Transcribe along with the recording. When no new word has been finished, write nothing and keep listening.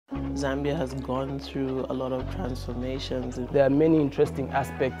Zambia has gone through a lot of transformations. There are many interesting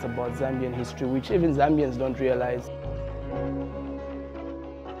aspects about Zambian history which even Zambians don't realize.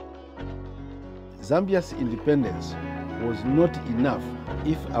 Zambia's independence was not enough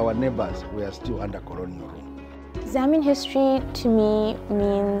if our neighbors were still under colonial rule. Zambian history to me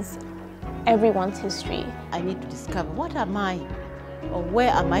means everyone's history. I need to discover what am I or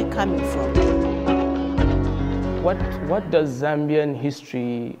where am I coming from. What does Zambian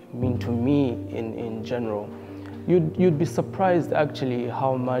history mean to me in general? You'd be surprised actually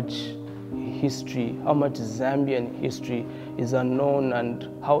how much history, how much Zambian history is unknown and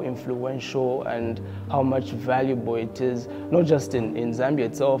how influential and how much valuable it is, not just in Zambia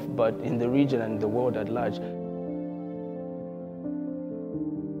itself, but in the region and the world at large.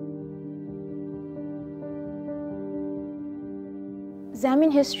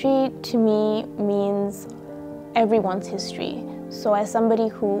 Zambian history to me means everyone's history. So as somebody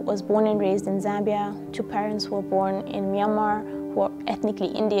who was born and raised in Zambia, two parents who were born in Myanmar, who are ethnically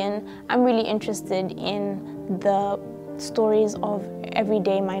Indian, I'm really interested in the stories of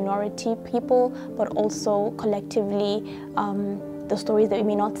everyday minority people, but also collectively the stories that we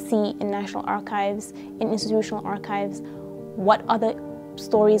may not see in national archives, in institutional archives, what other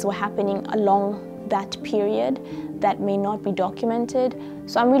stories were happening along that period that may not be documented.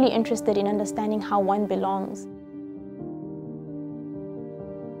 So I'm really interested in understanding how one belongs.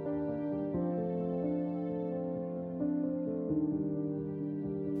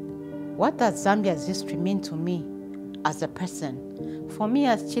 What does Zambia's history mean to me as a person? For me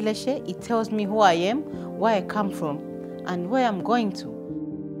as Chileshe, it tells me who I am, where I come from, and where I'm going to.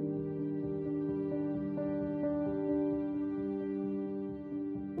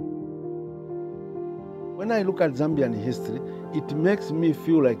 When I look at Zambian history, it makes me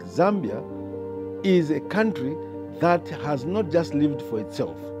feel like Zambia is a country that has not just lived for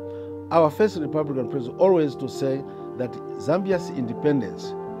itself. Our first Republican president always to say that Zambia's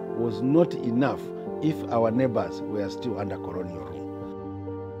independence was not enough if our neighbors were still under colonial rule.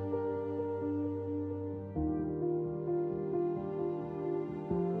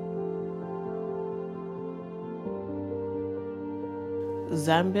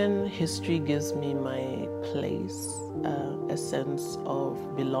 Zambian history gives me my place, a sense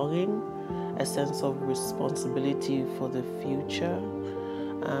of belonging, a sense of responsibility for the future,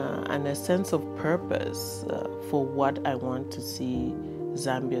 and a sense of purpose for what I want to see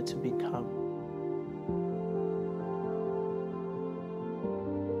Zambia to become.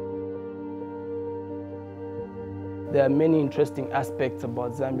 There are many interesting aspects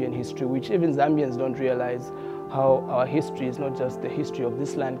about Zambian history which even Zambians don't realize, how our history is not just the history of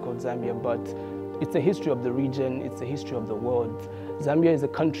this land called Zambia, but it's the history of the region, it's the history of the world. Zambia is a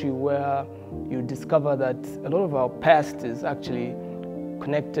country where you discover that a lot of our past is actually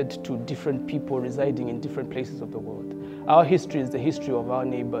connected to different people residing in different places of the world. Our history is the history of our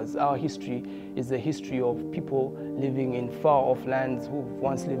neighbors. Our history is the history of people living in far-off lands who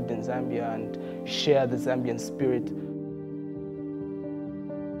once lived in Zambia and share the Zambian spirit.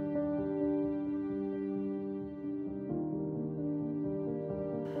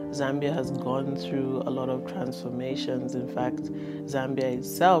 Zambia has gone through a lot of transformations. In fact, Zambia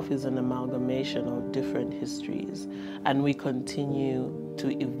itself is an amalgamation of different histories, and we continue to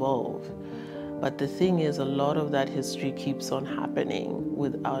evolve. But the thing is, a lot of that history keeps on happening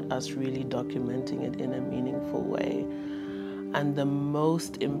without us really documenting it in a meaningful way. And the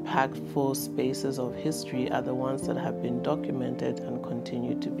most impactful spaces of history are the ones that have been documented and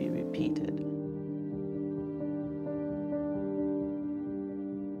continue to be repeated.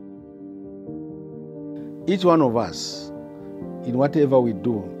 Each one of us, in whatever we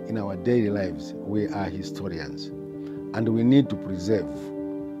do in our daily lives, we are historians, and we need to preserve.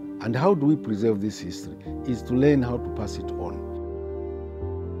 And how do we preserve this history? Is to learn how to pass it on.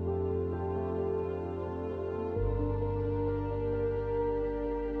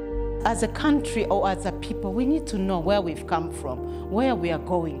 As a country or as a people, we need to know where we've come from, where we are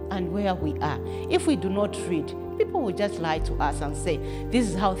going, and where we are. If we do not read, people will just lie to us and say, this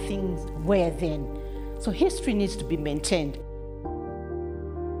is how things were then. So history needs to be maintained.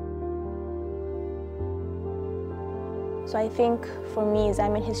 So I think for me,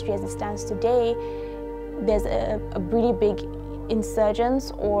 Zambian history as it stands today, there's a really big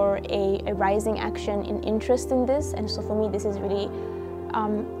insurgence or a rising action in interest in this. And so for me, this is really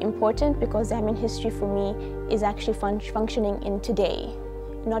important because Zambian history for me is actually functioning in today.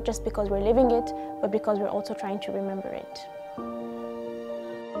 Not just because we're living it, but because we're also trying to remember it.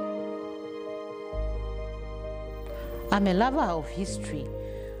 I'm a lover of history.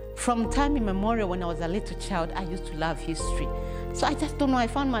 From time immemorial, when I was a little child, I used to love history. So I just don't know, I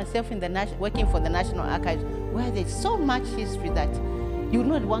found myself in the working for the National Archives, where there's so much history that you would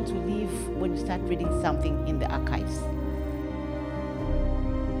not want to leave when you start reading something in the archives.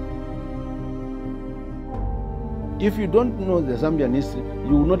 If you don't know the Zambian history,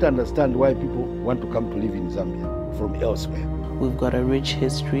 you will not understand why people want to come to live in Zambia from elsewhere. We've got a rich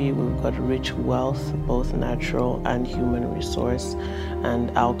history, we've got a rich wealth, both natural and human resource,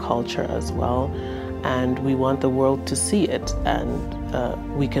 and our culture as well. And we want the world to see it,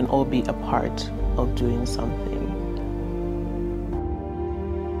 and we can all be a part of doing something.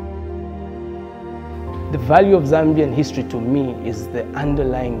 The value of Zambian history to me is the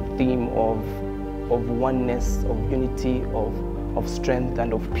underlying theme of oneness, of unity, of strength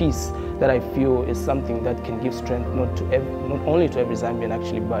and of peace, that I feel is something that can give strength not only to every Zambian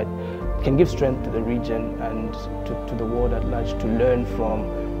actually, but can give strength to the region and to the world at large, to learn from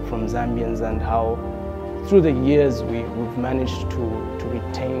Zambians, and how through the years we've managed to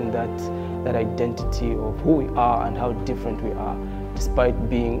retain that identity of who we are and how different we are, despite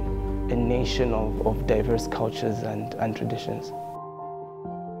being a nation of diverse cultures and traditions.